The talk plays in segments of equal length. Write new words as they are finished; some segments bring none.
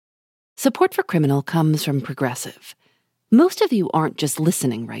Support for Criminal comes from Progressive. Most of you aren't just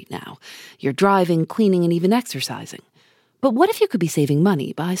listening right now. You're driving, cleaning, and even exercising. But what if you could be saving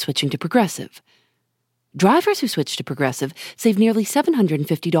money by switching to Progressive? Drivers who switch to Progressive save nearly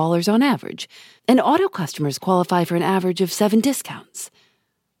 $750 on average, and auto customers qualify for an average of 7 discounts.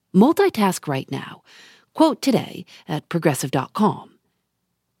 Multitask right now. Quote today at Progressive.com.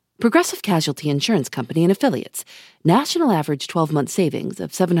 Progressive Casualty Insurance Company and Affiliates. National average 12-month savings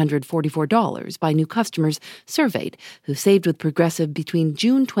of $744 by new customers surveyed who saved with Progressive between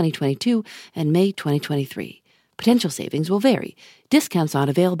June 2022 and May 2023. Potential savings will vary. Discounts not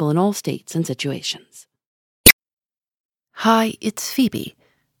available in all states and situations. Hi, it's Phoebe.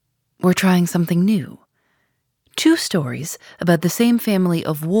 We're trying something new. 2 stories about the same family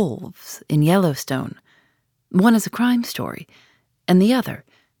of wolves in Yellowstone. One is a crime story, and the other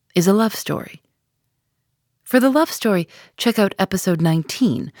is a love story. For the love story, check out episode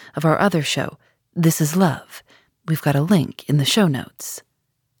 19 of our other show, This Is Love. We've got a link in the show notes.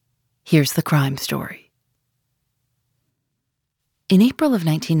 Here's the crime story. In April of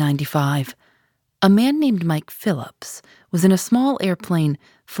 1995, a man named Mike Phillips was in a small airplane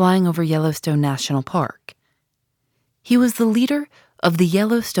flying over Yellowstone National Park. He was the leader of the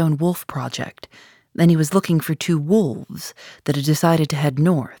Yellowstone Wolf Project, and he was looking for 2 wolves that had decided to head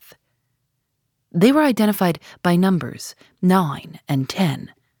north. They were identified by numbers 9 and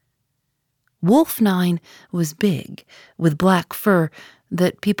 10. Wolf 9 was big, with black fur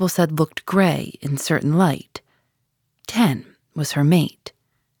that people said looked gray in certain light. 10 was her mate.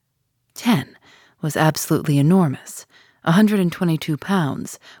 10 was absolutely enormous, 122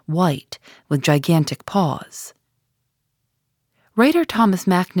 pounds, white, with gigantic paws. Writer Thomas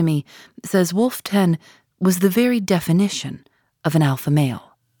McNamee says Wolf 10 was the very definition of an alpha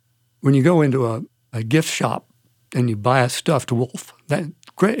male. When you go into a gift shop and you buy a stuffed wolf,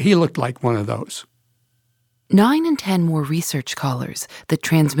 he looked like one of those. 9 and 10 were research collars that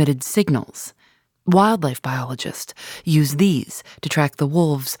transmitted signals. Wildlife biologists used these to track the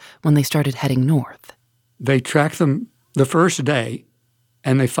wolves when they started heading north. They track them the first day,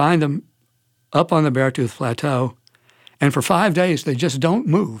 and they find them up on the Beartooth Plateau, and for 5 days they just don't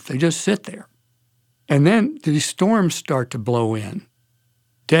move. They just sit there. And then these storms start to blow in,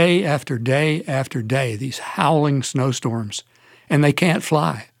 day after day after day, these howling snowstorms, and they can't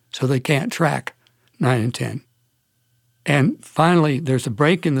fly, so they can't track 9 and 10. And finally, there's a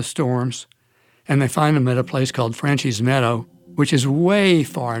break in the storms, and they find them at a place called Frenchie's Meadow, which is way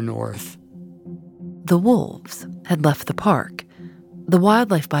far north. The wolves had left the park. The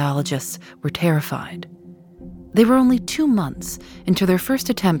wildlife biologists were terrified. They were only 2 months into their first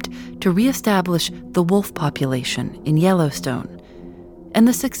attempt to reestablish the wolf population in Yellowstone, and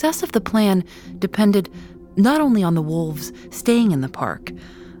the success of the plan depended not only on the wolves staying in the park,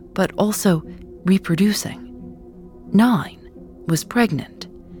 but also reproducing. 9 was pregnant,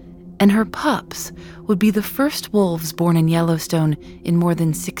 and her pups would be the first wolves born in Yellowstone in more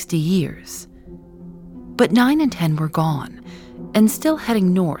than 60 years. But 9 and 10 were gone, and still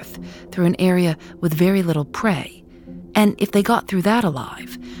heading north through an area with very little prey. And if they got through that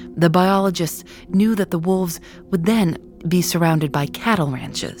alive, the biologists knew that the wolves would then be surrounded by cattle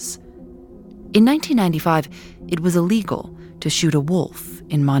ranches. In 1995, it was illegal to shoot a wolf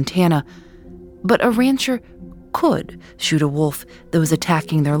in Montana, but a rancher could shoot a wolf that was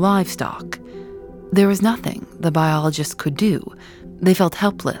attacking their livestock. There was nothing the biologists could do. They felt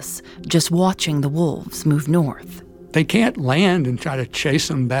helpless just watching the wolves move north. They can't land and try to chase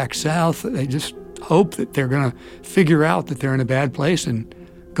them back south. They just hope that they're going to figure out that they're in a bad place and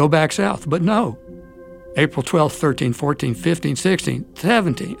go back south. But no. April 12th, 13th, 14th, 15th, 16th,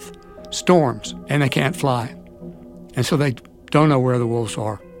 17th, storms, and they can't fly. And so they don't know where the wolves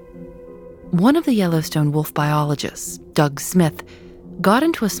are. One of the Yellowstone wolf biologists, Doug Smith, got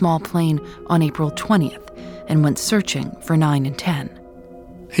into a small plane on April 20th and went searching for 9 and 10.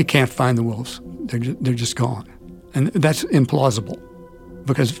 He can't find the wolves. They're just gone. And that's implausible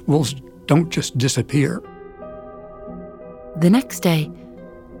because wolves don't just disappear. The next day,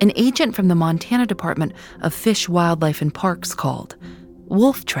 an agent from the Montana Department of Fish, Wildlife, and Parks called.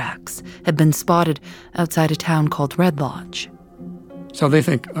 Wolf tracks had been spotted outside a town called Red Lodge. So they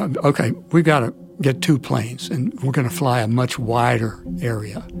think, okay, we've got to get 2 planes, and we're going to fly a much wider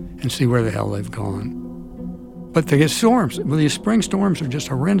area and see where the hell they've gone. But they get storms. Well, these spring storms are just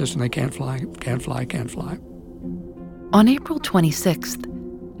horrendous, and they can't fly. On April 26th,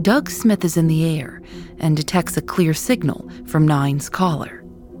 Doug Smith is in the air and detects a clear signal from 9's caller.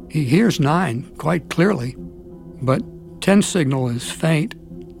 He hears 9 quite clearly, but 10's signal is faint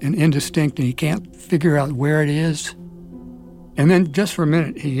and indistinct, and he can't figure out where it is. And then just for a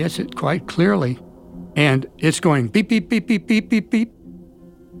minute, he hits it quite clearly, and it's going beep, beep, beep, beep, beep, beep, beep,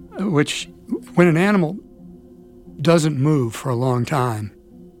 which when an animal doesn't move for a long time,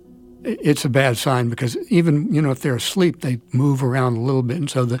 it's a bad sign, because even, if they're asleep, they move around a little bit. And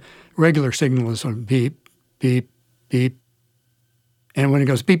so the regular signal is sort of beep, beep, beep. And when it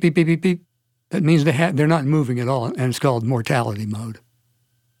goes beep, beep, beep, beep, beep, that means they're not moving at all, and it's called mortality mode.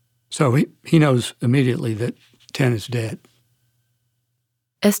 So he knows immediately that 10 is dead.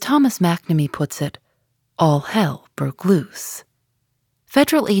 As Thomas McNamee puts it, all hell broke loose.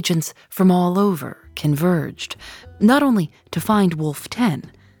 Federal agents from all over converged, not only to find Wolf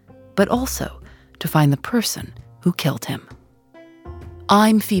 10, but also to find the person who killed him.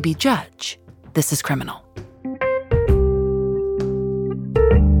 I'm Phoebe Judge. This is Criminal.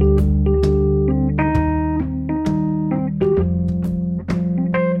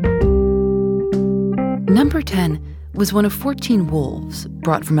 Number 10 was one of 14 wolves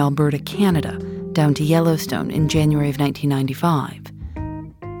brought from Alberta, Canada, down to Yellowstone in January of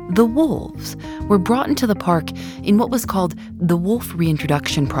 1995. The wolves were brought into the park in what was called the Wolf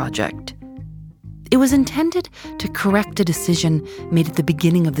Reintroduction Project. It was intended to correct a decision made at the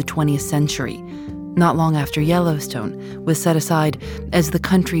beginning of the 20th century, not long after Yellowstone was set aside as the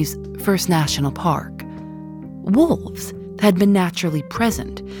country's first national park. Wolves had been naturally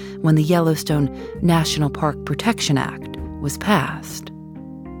present when the Yellowstone National Park Protection Act was passed.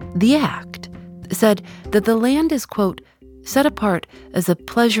 The act said that the land is, quote, set apart as a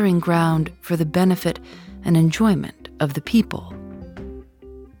pleasuring ground for the benefit and enjoyment of the people.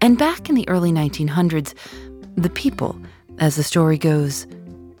 And back in the early 1900s, the people, as the story goes,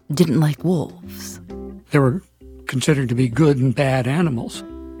 didn't like wolves. They were considered to be good and bad animals.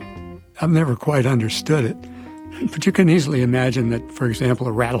 I've never quite understood it. But you can easily imagine that, for example,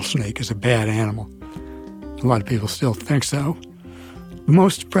 a rattlesnake is a bad animal. A lot of people still think so.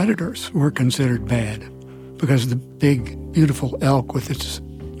 Most predators were considered bad because the big, beautiful elk with its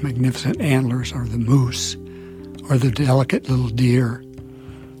magnificent antlers, or the moose, or the delicate little deer,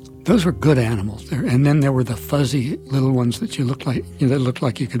 those were good animals. And then there were the fuzzy little ones that that looked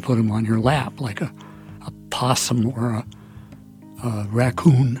like you could put them on your lap, like a possum or a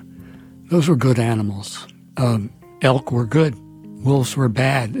raccoon. Those were good animals. Elk were good. Wolves were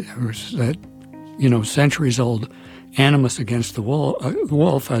bad. There was that, centuries-old animus against the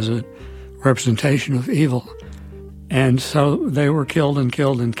wolf as a representation of evil. And so they were killed and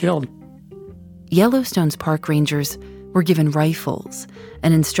killed and killed. Yellowstone's park rangers were given rifles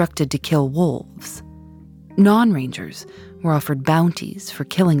and instructed to kill wolves. Non-rangers were offered bounties for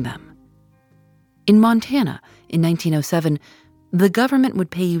killing them. In Montana, in 1907, the government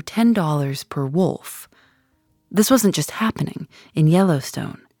would pay you $10 per wolf. This wasn't just happening in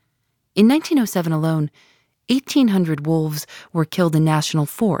Yellowstone. In 1907 alone, 1,800 wolves were killed in national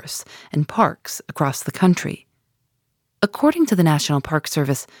forests and parks across the country. According to the National Park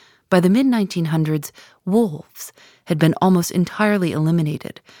Service, by the mid-1900s, wolves had been almost entirely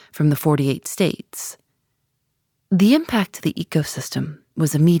eliminated from the 48 states. The impact to the ecosystem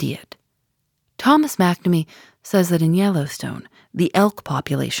was immediate. Thomas McNamee says that in Yellowstone, the elk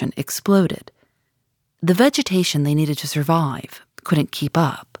population exploded. The vegetation they needed to survive couldn't keep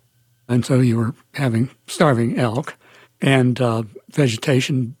up. And so you were having starving elk, and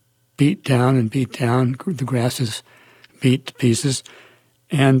vegetation beat down, the grasses beat to pieces.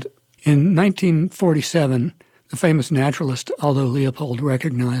 And in 1947, the famous naturalist Aldo Leopold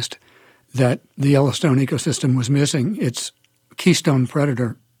recognized that the Yellowstone ecosystem was missing its keystone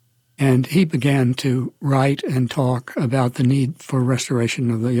predator, and he began to write and talk about the need for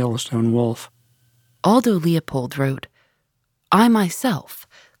restoration of the Yellowstone wolf. Aldo Leopold wrote, "I myself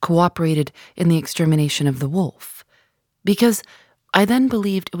cooperated in the extermination of the wolf, because I then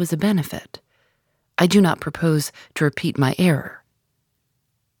believed it was a benefit. I do not propose to repeat my error."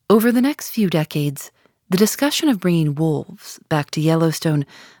 Over the next few decades, the discussion of bringing wolves back to Yellowstone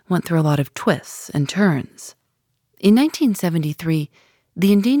went through a lot of twists and turns. In 1973,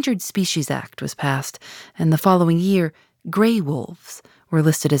 the Endangered Species Act was passed, and the following year, gray wolves were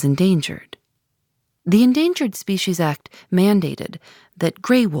listed as endangered. The Endangered Species Act mandated that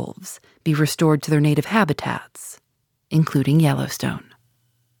gray wolves be restored to their native habitats, including Yellowstone.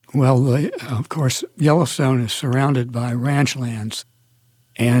 Well, of course, Yellowstone is surrounded by ranch lands,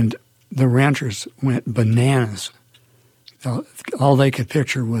 and the ranchers went bananas. All they could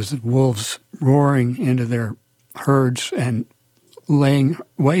picture was wolves roaring into their herds and laying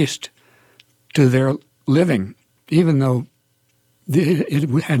waste to their living, even though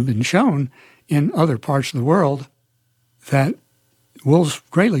it had been shown in other parts of the world that wolves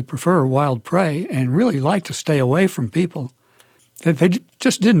greatly prefer wild prey and really like to stay away from people They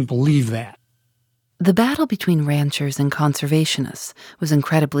just didn't believe that. The battle between ranchers and conservationists was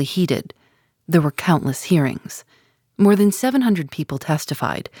incredibly heated. There were countless hearings. More than 700 people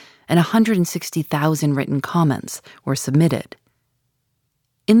testified, and 160,000 written comments were submitted.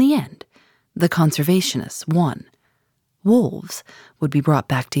 In the end, the conservationists won. Wolves would be brought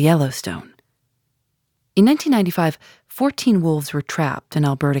back to Yellowstone. In 1995, 14 wolves were trapped in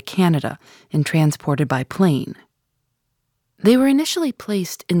Alberta, Canada, and transported by plane. They were initially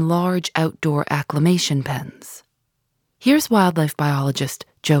placed in large outdoor acclimation pens. Here's wildlife biologist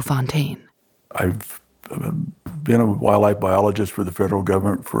Joe Fontaine. I've been a wildlife biologist for the federal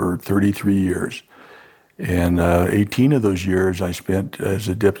government for 33 years. And 18 of those years I spent as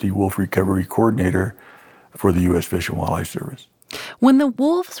a deputy wolf recovery coordinator for the U.S. Fish and Wildlife Service. When the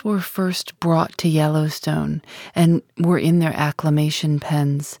wolves were first brought to Yellowstone and were in their acclimation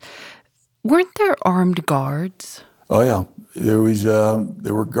pens, weren't there armed guards? Oh, yeah. There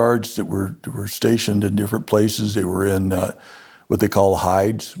were guards that were stationed in different places. They were in what they call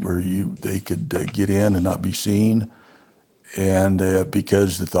hides, where they could get in and not be seen. And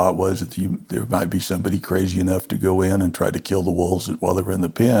because the thought was that there might be somebody crazy enough to go in and try to kill the wolves while they were in the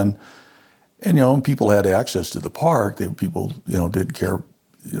pen. And, when people had access to the park, people, didn't care.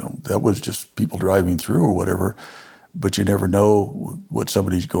 That was just people driving through or whatever. But you never know what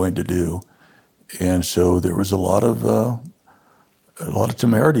somebody's going to do. And so there was a lot of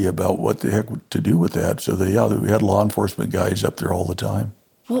temerity about what the heck to do with that. So we had law enforcement guys up there all the time.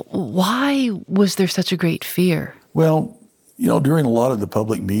 Well, why was there such a great fear? Well, during a lot of the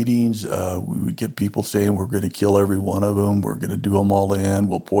public meetings, we would get people saying we're going to kill every one of them, we're going to do them all in,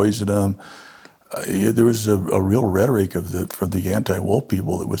 we'll poison them. There was a real rhetoric from the anti-wolf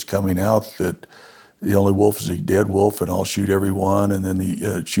people that was coming out that the only wolf is a dead wolf, and I'll shoot everyone, and then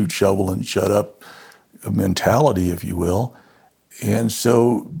the shoot, shovel, and shut up mentality, if you will. And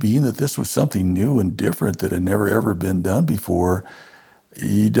so being that this was something new and different that had never, ever been done before,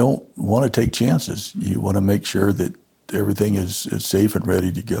 you don't want to take chances. You want to make sure that everything is safe and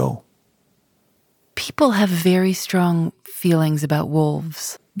ready to go. People have very strong feelings about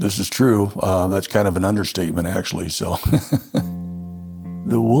wolves. This is true. That's kind of an understatement, actually. So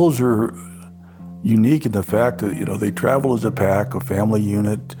the wolves are unique in the fact that, they travel as a pack, a family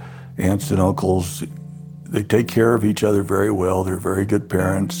unit, aunts and uncles. They take care of each other very well. They're very good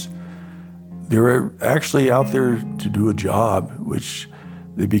parents. They're actually out there to do a job, which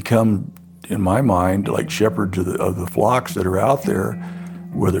they become, in my mind, like shepherds of the flocks that are out there,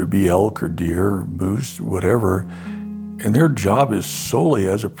 whether it be elk or deer or moose, whatever. And their job is solely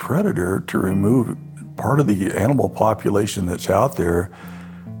as a predator to remove part of the animal population that's out there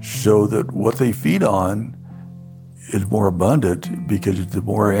so that what they feed on is more abundant, because the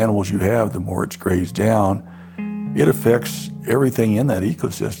more animals you have, the more it's grazed down. It affects everything in that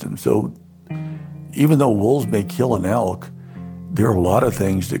ecosystem. So even though wolves may kill an elk, there are a lot of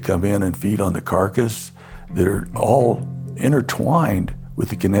things that come in and feed on the carcass that are all intertwined with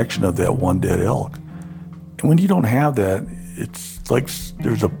the connection of that one dead elk. And when you don't have that, it's like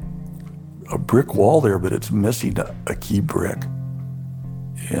there's a brick wall there, but it's missing a key brick.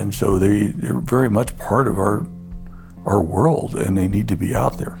 And so they're very much part of our world, and they need to be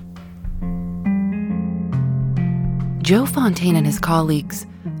out there. Joe Fontaine and his colleagues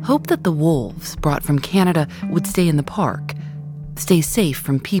hope that the wolves brought from Canada would stay in the park, stay safe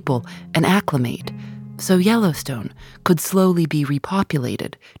from people, and acclimate, so Yellowstone could slowly be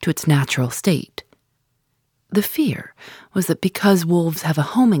repopulated to its natural state. The fear was that because wolves have a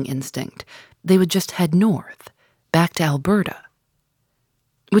homing instinct, they would just head north, back to Alberta,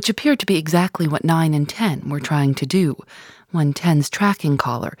 which appeared to be exactly what 9 and 10 were trying to do when 10's tracking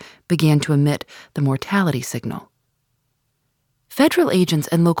collar began to emit the mortality signal. Federal agents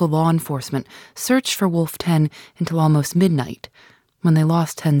and local law enforcement searched for Wolf 10 until almost midnight. When they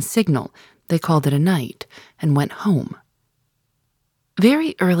lost 10's signal, they called it a night and went home.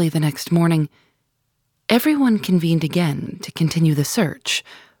 Very early the next morning, everyone convened again to continue the search,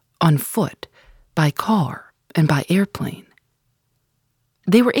 on foot, by car, and by airplane.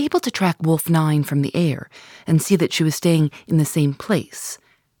 They were able to track Wolf 9 from the air and see that she was staying in the same place.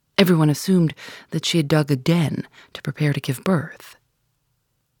 Everyone assumed that she had dug a den to prepare to give birth.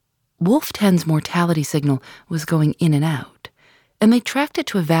 Wolf 10's mortality signal was going in and out, and they tracked it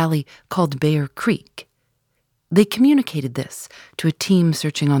to a valley called Bear Creek. They communicated this to a team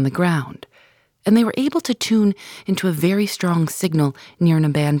searching on the ground, and they were able to tune into a very strong signal near an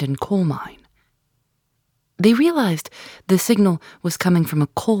abandoned coal mine. They realized the signal was coming from a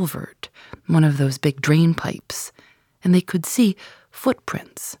culvert, one of those big drain pipes, and they could see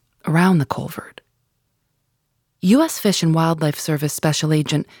footprints around the culvert. U.S. Fish and Wildlife Service Special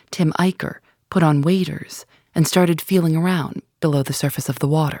Agent Tim Eicher put on waders and started feeling around below the surface of the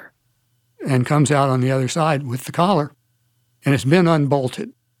water. And comes out on the other side with the collar, and it's been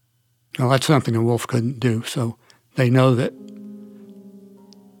unbolted. Now, that's something a wolf couldn't do, so they know that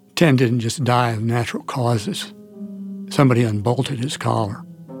 10 didn't just die of natural causes. Somebody unbolted his collar.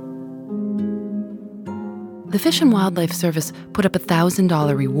 The Fish and Wildlife Service put up a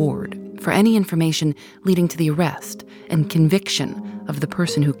 $1,000 reward for any information leading to the arrest and conviction of the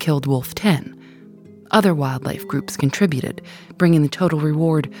person who killed Wolf 10. Other wildlife groups contributed, bringing the total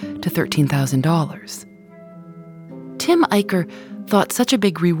reward to $13,000. Tim Eicher thought such a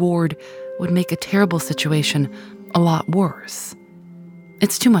big reward would make a terrible situation a lot worse.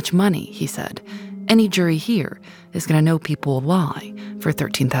 It's too much money, he said. Any jury here is going to know people will lie for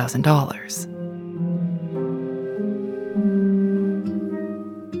 $13,000.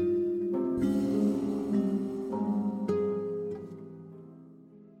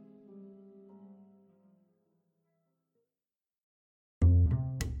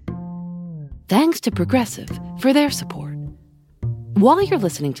 Thanks to Progressive for their support. While you're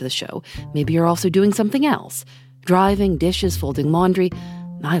listening to the show, maybe you're also doing something else. Driving, dishes, folding laundry.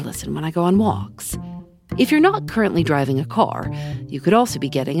 I listen when I go on walks. If you're not currently driving a car, you could also be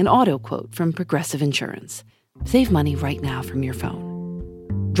getting an auto quote from Progressive Insurance. Save money right now from your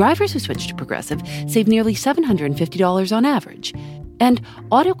phone. Drivers who switch to Progressive save nearly $750 on average. And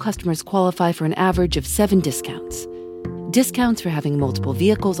auto customers qualify for an average of 7 discounts. Discounts for having multiple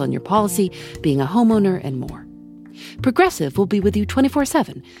vehicles on your policy, being a homeowner, and more. Progressive will be with you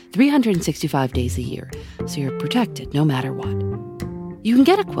 24/7, 365 days a year, so you're protected no matter what. You can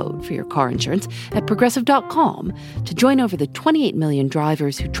get a quote for your car insurance at Progressive.com to join over the 28 million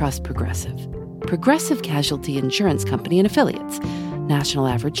drivers who trust Progressive. Progressive Casualty Insurance Company and Affiliates. National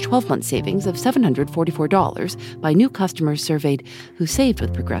average 12-month savings of $744 by new customers surveyed who saved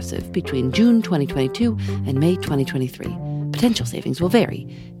with Progressive between June 2022 and May 2023. Potential savings will vary.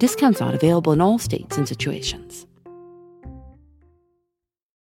 Discounts not available in all states and situations.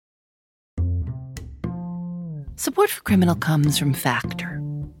 Support for Criminal comes from Factor.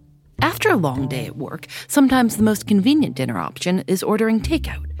 After a long day at work, sometimes the most convenient dinner option is ordering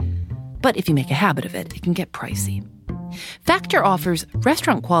takeout. But if you make a habit of it, it can get pricey. Factor offers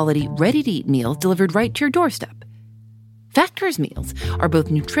restaurant-quality, ready-to-eat meals delivered right to your doorstep. Factor's meals are both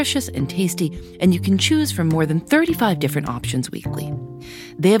nutritious and tasty, and you can choose from more than 35 different options weekly.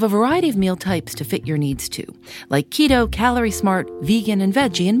 They have a variety of meal types to fit your needs too, like keto, calorie smart, vegan, and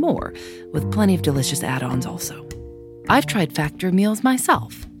veggie, and more, with plenty of delicious add-ons also. I've tried Factor meals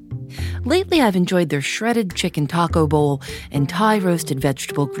myself. Lately, I've enjoyed their shredded chicken taco bowl and Thai roasted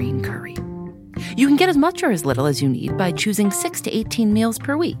vegetable green curry. You can get as much or as little as you need by choosing 6 to 18 meals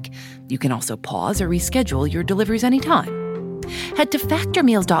per week. You can also pause or reschedule your deliveries anytime. Head to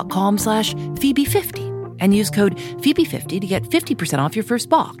factormeals.com/Phoebe50 and use code Phoebe50 to get 50% off your first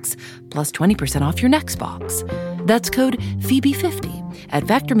box, plus 20% off your next box. That's code Phoebe50 at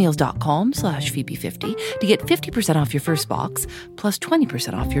factormeals.com/Phoebe50 to get 50% off your first box, plus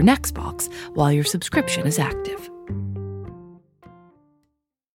 20% off your next box while your subscription is active.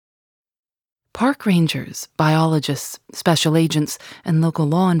 Park rangers, biologists, special agents, and local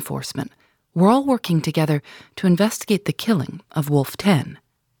law enforcement were all working together to investigate the killing of Wolf 10.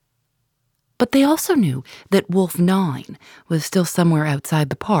 But they also knew that Wolf 9 was still somewhere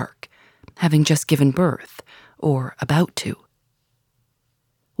outside the park, having just given birth, or about to.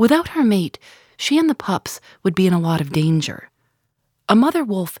 Without her mate, she and the pups would be in a lot of danger. A mother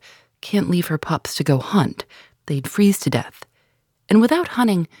wolf can't leave her pups to go hunt. They'd freeze to death. And without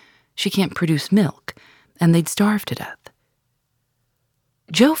hunting, she can't produce milk, and they'd starve to death.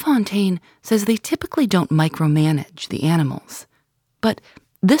 Joe Fontaine says they typically don't micromanage the animals, but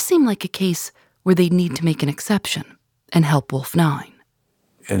this seemed like a case where they'd need to make an exception and help Wolf 9.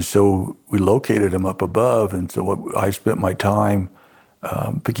 And so we located him up above, and so I spent my time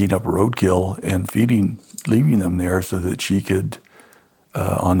picking up roadkill and leaving them there so that she could,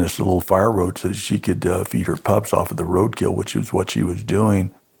 on this little fire road, so that she could feed her pups off of the roadkill, which is what she was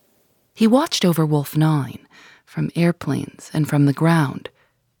doing. He watched over Wolf 9 from airplanes and from the ground.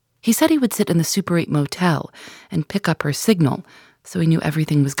 He said he would sit in the Super 8 motel and pick up her signal so he knew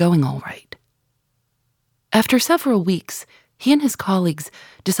everything was going all right. After several weeks, he and his colleagues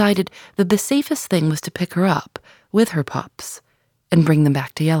decided that the safest thing was to pick her up with her pups and bring them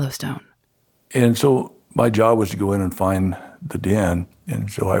back to Yellowstone. And so my job was to go in and find the den. And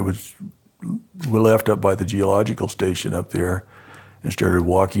so we left up by the geological station up there and started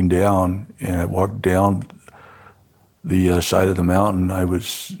walking down. And I walked down the side of the mountain. I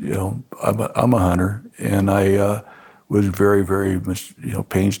was, I'm a hunter, and I was very, very,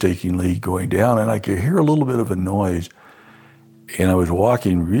 painstakingly going down, and I could hear a little bit of a noise. And I was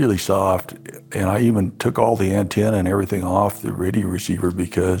walking really soft, and I even took all the antenna and everything off the radio receiver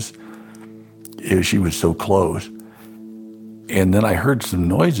because she was so close. And then I heard some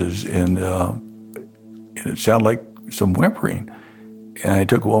noises, and it sounded like some whimpering. And I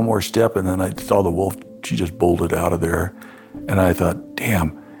took one more step, and then I saw the wolf. She just bolted out of there. And I thought,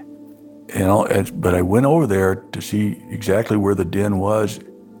 damn. But I went over there to see exactly where the den was,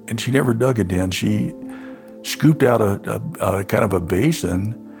 and she never dug a den. She scooped out a kind of a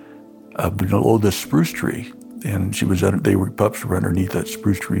basin below the spruce tree, and pups were underneath that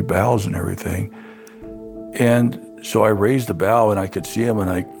spruce tree boughs and everything. And so I raised the bough, and I could see them, and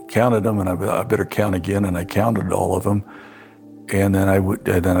I counted them, and I better count again, and I counted all of them, and then I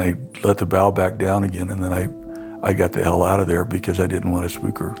let the bough back down again, and then I got the hell out of there because I didn't want to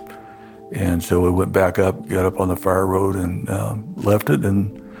spook her. And so I went back up, got up on the fire road, and left it,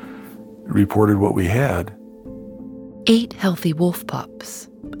 and reported what we had. 8 healthy wolf pups,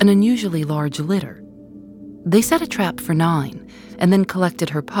 an unusually large litter. They set a trap for 9 and then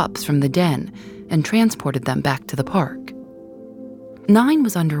collected her pups from the den and transported them back to the park. 9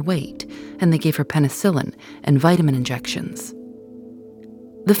 was underweight, and they gave her penicillin and vitamin injections.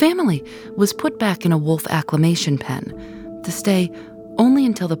 The family was put back in a wolf acclimation pen to stay only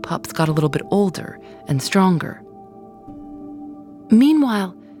until the pups got a little bit older and stronger.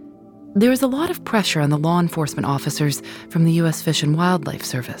 Meanwhile, there was a lot of pressure on the law enforcement officers from the U.S. Fish and Wildlife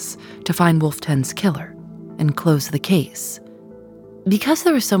Service to find Wolf 10's killer and close the case. Because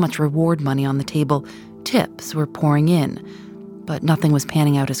there was so much reward money on the table, tips were pouring in, but nothing was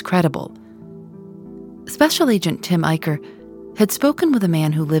panning out as credible. Special Agent Tim Eicher had spoken with a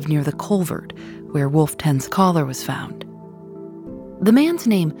man who lived near the culvert where Wolf 10's collar was found. The man's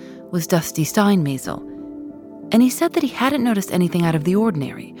name was Dusty Steinmazel, and he said that he hadn't noticed anything out of the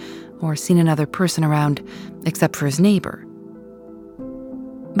ordinary or seen another person around except for his neighbor.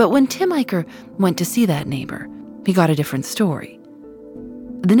 But when Tim Eicher went to see that neighbor, he got a different story.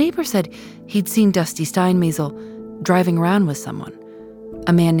 The neighbor said he'd seen Dusty Steinmazel driving around with someone,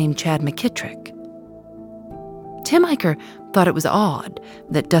 a man named Chad McKittrick. Tim Eicher thought it was odd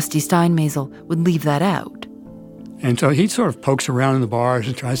that Dusty Steinmazel would leave that out. And so he sort of pokes around in the bars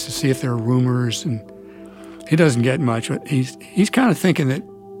and tries to see if there are rumors, and he doesn't get much. But he's kind of thinking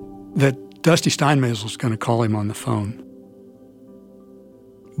that Dusty Steinmazel's going to call him on the phone.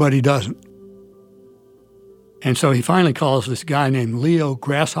 But he doesn't. And so he finally calls this guy named Leo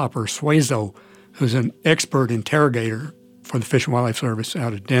Grasshopper Suazo, who's an expert interrogator for the Fish and Wildlife Service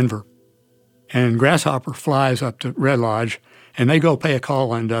out of Denver. And Grasshopper flies up to Red Lodge, and they go pay a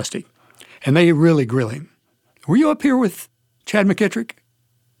call on Dusty. And they really grill him. Were you up here with Chad McKittrick?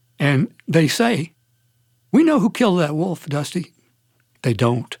 And they say, we know who killed that wolf, Dusty. They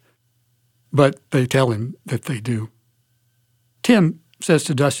don't. But they tell him that they do. Tim says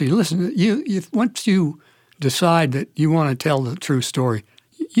to Dusty, listen, you once you decide that you want to tell the true story,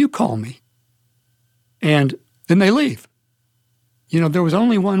 you call me. And then they leave. There was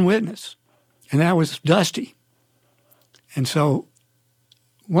only one witness, and that was Dusty. And so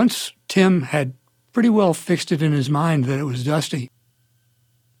once Tim had pretty well fixed it in his mind that it was Dusty,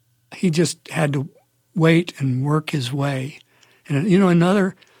 he just had to wait and work his way. And,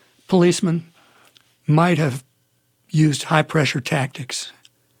 another policeman might have used high-pressure tactics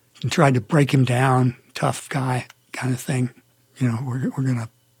and tried to break him down, tough guy kind of thing. We're going to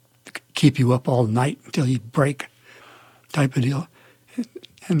keep you up all night until you break type of deal.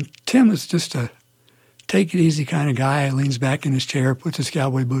 And Tim is just a take-it-easy kind of guy. Leans back in his chair, puts his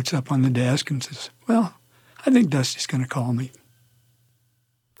cowboy boots up on the desk and says, well, I think Dusty's going to call me.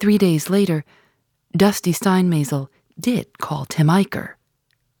 3 days later, Dusty Steinmazel did call Tim Eicher.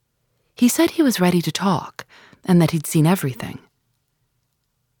 He said he was ready to talk and that he'd seen everything.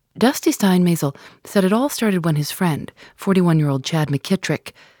 Dusty Steinmazel said it all started when his friend, 41-year-old Chad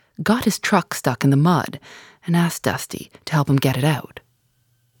McKittrick, got his truck stuck in the mud and asked Dusty to help him get it out.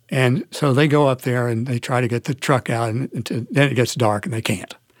 And so they go up there and they try to get the truck out, and then it gets dark and they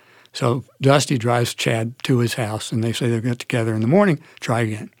can't. So Dusty drives Chad to his house, and they say they'll get together in the morning, try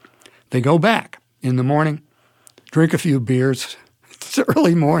again. They go back in the morning, drink a few beers. It's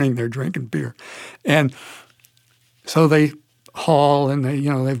early morning, they're drinking beer. And so they haul, and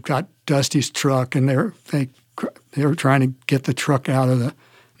they've got Dusty's truck, and they're trying to get the truck out of the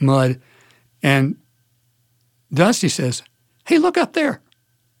mud. And Dusty says, hey, look up there.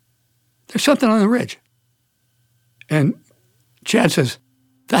 There's something on the ridge. And Chad says,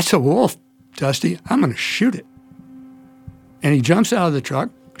 that's a wolf, Dusty. I'm going to shoot it. And he jumps out of the truck,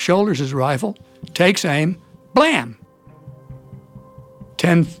 shoulders his rifle, takes aim, blam!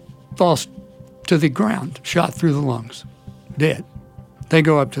 10 falls to the ground, shot through the lungs, dead. They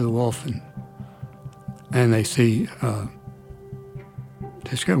go up to the wolf and they see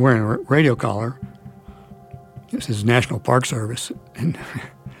this guy wearing a radio collar. This is National Park Service. And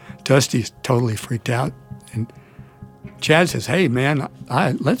Dusty's totally freaked out. And Chad says, "Hey, man,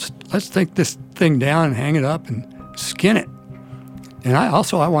 let's take this thing down and hang it up and skin it. And I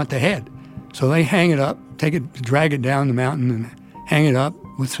want the head." So they hang it up, drag it down the mountain and hang it up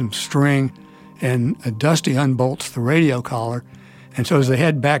with some string. And Dusty unbolts the radio collar. And so as they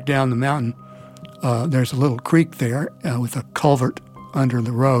head back down the mountain, there's a little creek there with a culvert under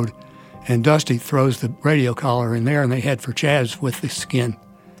the road. And Dusty throws the radio collar in there, and they head for Chad's with the skin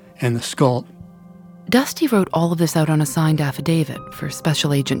and the skull. Dusty wrote all of this out on a signed affidavit for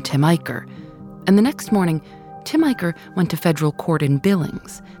Special Agent Tim Eicher. And the next morning, Tim Eicher went to federal court in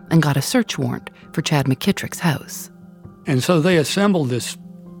Billings and got a search warrant for Chad McKittrick's house. And so they assembled this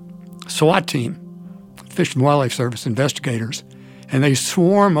SWAT team, Fish and Wildlife Service investigators, and they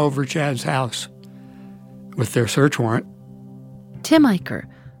swarm over Chad's house with their search warrant. Tim Eicher,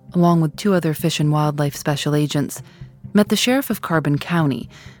 along with 2 other Fish and Wildlife special agents, met the sheriff of Carbon County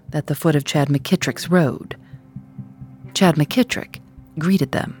at the foot of Chad McKittrick's road. Chad McKittrick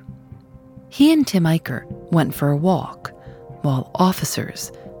greeted them. He and Tim Eicher went for a walk while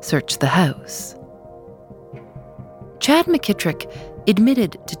officers searched the house. Chad McKittrick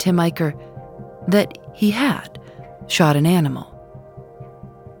admitted to Tim Eicher that he had shot an animal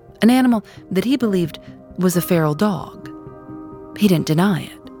that he believed was a feral dog. He didn't deny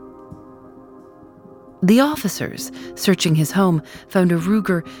it. The officers searching his home found a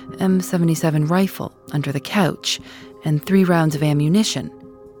Ruger M77 rifle under the couch and 3 rounds of ammunition.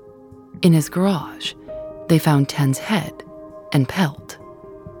 In his garage, they found Ten's head and pelt.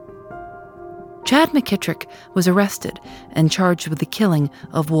 Chad McKittrick was arrested and charged with the killing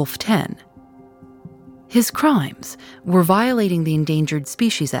of Wolf 10. His crimes were violating the Endangered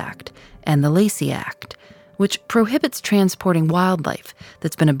Species Act and the Lacey Act, which prohibits transporting wildlife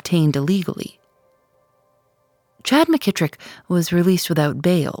that's been obtained illegally. Chad McKittrick was released without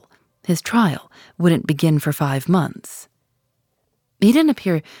bail. His trial wouldn't begin for 5 months. He didn't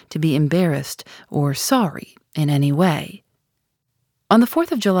appear to be embarrassed or sorry in any way. On the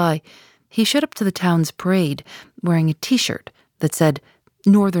 4th of July, he showed up to the town's parade wearing a T-shirt that said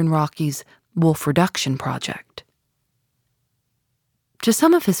Northern Rockies Wolf Reduction Project. To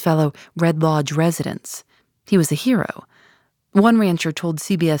some of his fellow Red Lodge residents, he was a hero. One rancher told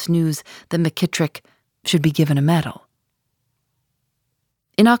CBS News that McKittrick should be given a medal.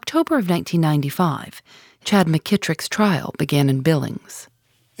 In October of 1995, Chad McKittrick's trial began in Billings.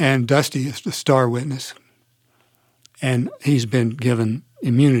 And Dusty is the star witness, and he's been given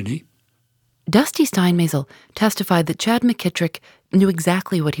immunity. Dusty Steinmazel testified that Chad McKittrick knew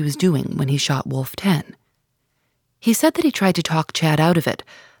exactly what he was doing when he shot Wolf 10. He said that he tried to talk Chad out of it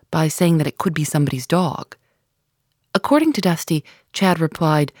by saying that it could be somebody's dog. According to Dusty, Chad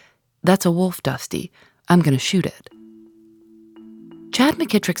replied, "That's a wolf, Dusty. I'm going to shoot it." Chad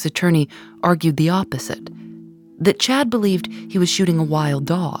McKittrick's attorney argued the opposite, that Chad believed he was shooting a wild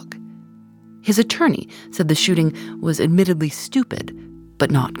dog. His attorney said the shooting was admittedly stupid,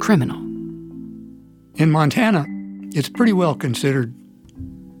 but not criminal. In Montana, it's pretty well considered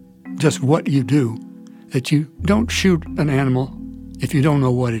just what you do, that you don't shoot an animal if you don't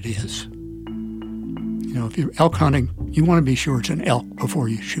know what it is. You know, if you're elk hunting, you want to be sure it's an elk before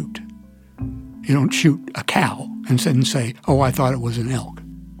you shoot. You don't shoot a cow and then say, "Oh, I thought it was an elk."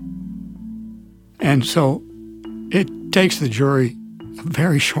 And so it takes the jury a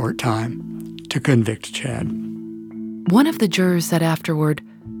very short time to convict Chad. One of the jurors said afterward,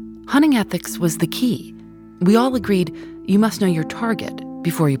 "Hunting ethics was the key. We all agreed you must know your target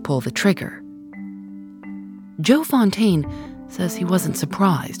before you pull the trigger." Joe Fontaine says he wasn't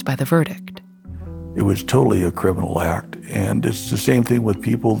surprised by the verdict. It was totally a criminal act, and it's the same thing with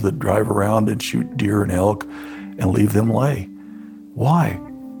people that drive around and shoot deer and elk and leave them lay. Why?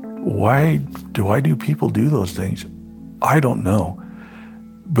 Why do people do those things? I don't know.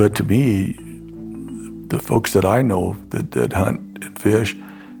 But to me, the folks that I know that hunt and fish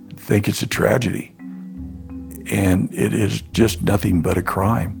think it's a tragedy. And it is just nothing but a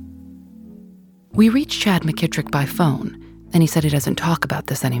crime. We reached Chad McKittrick by phone, and he said he doesn't talk about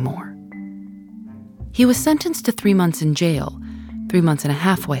this anymore. He was sentenced to 3 months in jail, 3 months in a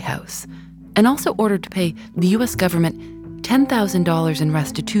halfway house, and also ordered to pay the U.S. government $10,000 in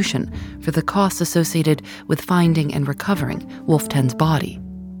restitution for the costs associated with finding and recovering Wolf 10's body.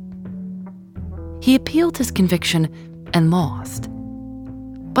 He appealed his conviction and lost.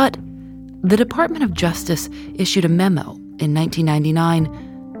 But the Department of Justice issued a memo in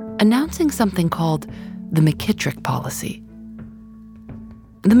 1999 announcing something called the McKittrick Policy.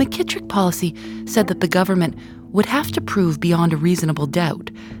 The McKittrick Policy said that the government would have to prove beyond a reasonable doubt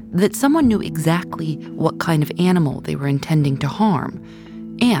that someone knew exactly what kind of animal they were intending to harm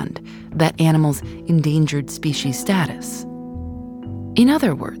and that animal's endangered species status. In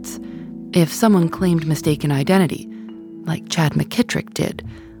other words, if someone claimed mistaken identity, like Chad McKittrick did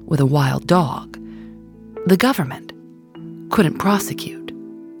with a wild dog, the government couldn't prosecute.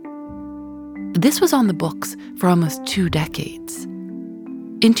 This was on the books for almost 2 decades.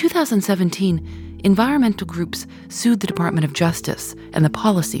 In 2017, environmental groups sued the Department of Justice and the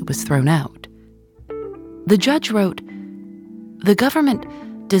policy was thrown out. The judge wrote, "The government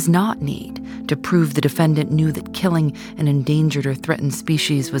does not need to prove the defendant knew that killing an endangered or threatened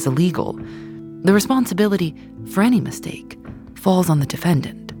species was illegal. The responsibility for any mistake falls on the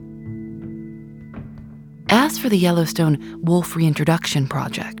defendant." As for the Yellowstone Wolf Reintroduction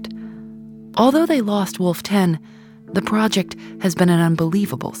Project, although they lost Wolf 10, the project has been an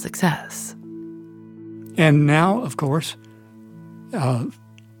unbelievable success. And now, of course, the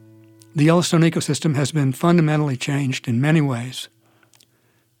Yellowstone ecosystem has been fundamentally changed in many ways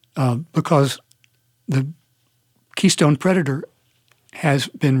because the keystone predator has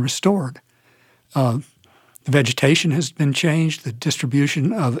been restored. The vegetation has been changed. The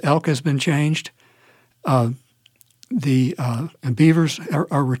distribution of elk has been changed. The beavers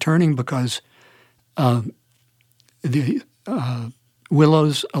are returning because the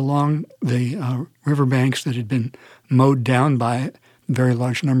willows along the riverbanks that had been mowed down by very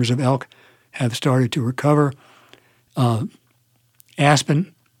large numbers of elk have started to recover.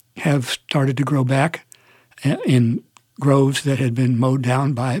 Aspen have started to grow back in groves that had been mowed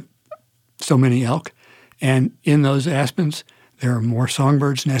down by so many elk. And in those aspens, there are more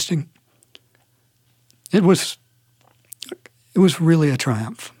songbirds nesting. It was really a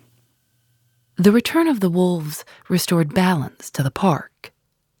triumph. The return of the wolves restored balance to the park.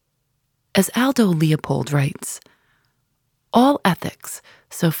 As Aldo Leopold writes, all ethics,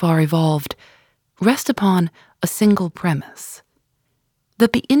 so far evolved, rest upon a single premise: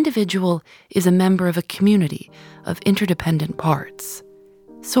 that the individual is a member of a community of interdependent parts,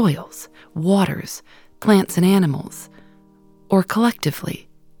 soils, waters, plants and animals, or collectively,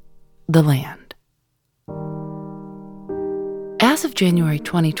 the land. As of January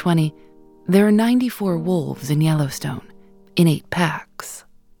 2020, there are 94 wolves in Yellowstone, in 8 packs.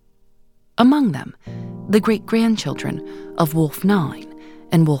 Among them, the great-grandchildren of Wolf 9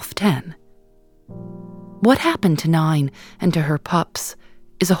 and Wolf 10. What happened to 9 and to her pups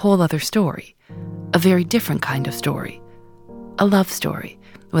is a whole other story, a very different kind of story, a love story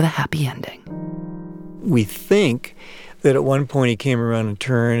with a happy ending. We think that at one point he came around a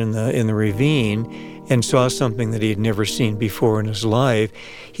turn in the ravine and saw something that he had never seen before in his life.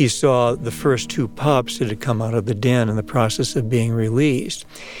 He saw the first 2 pups that had come out of the den in the process of being released.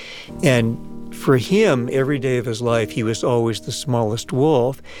 And for him, every day of his life, he was always the smallest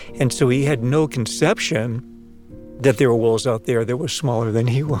wolf. And so he had no conception that there were wolves out there that were smaller than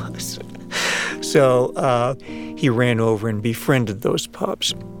he was. So he ran over and befriended those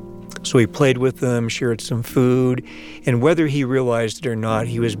pups. So he played with them, shared some food, and whether he realized it or not,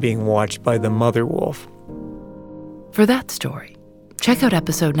 he was being watched by the mother wolf. For that story, check out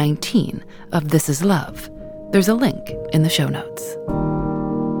episode 19 of This Is Love. There's a link in the show notes.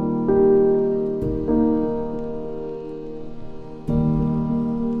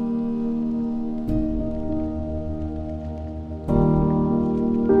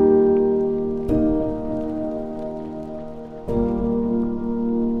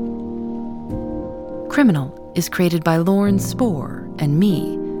 Criminal is created by Lauren Spohr and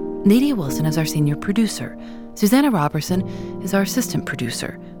me. Nadia Wilson is our senior producer. Susanna Robertson is our assistant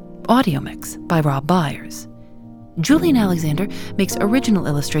producer. Audio mix by Rob Byers. Julian Alexander makes original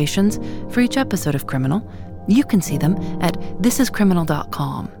illustrations for each episode of Criminal. You can see them at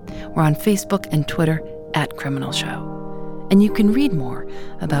thisiscriminal.com. We're on Facebook and Twitter at Criminal Show. And you can read more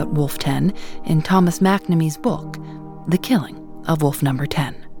about Wolf 10 in Thomas McNamee's book, The Killing of Wolf Number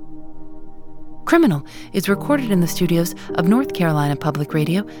 10. Criminal is recorded in the studios of North Carolina Public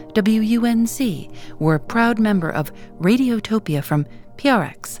Radio, WUNC. We're a proud member of Radiotopia from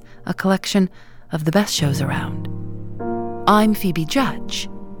PRX, a collection of the best shows around. I'm Phoebe Judge.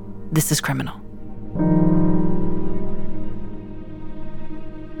 This is Criminal.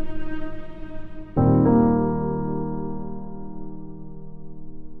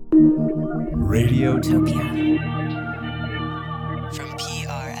 Radiotopia.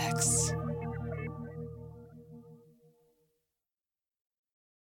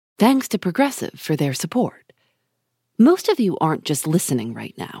 Thanks to Progressive for their support. Most of you aren't just listening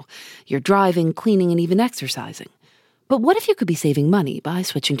right now. You're driving, cleaning, and even exercising. But what if you could be saving money by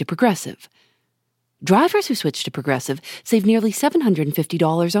switching to Progressive? Drivers who switch to Progressive save nearly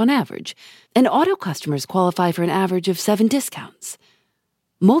 $750 on average, and auto customers qualify for an average of 7 discounts.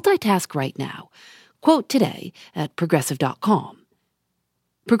 Multitask right now. Quote today at Progressive.com.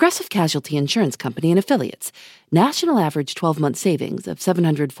 Progressive Casualty Insurance Company and Affiliates. National average 12-month savings of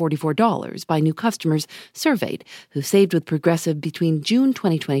 $744 by new customers surveyed who saved with Progressive between June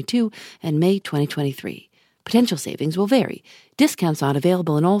 2022 and May 2023. Potential savings will vary. Discounts not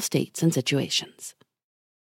available in all states and situations.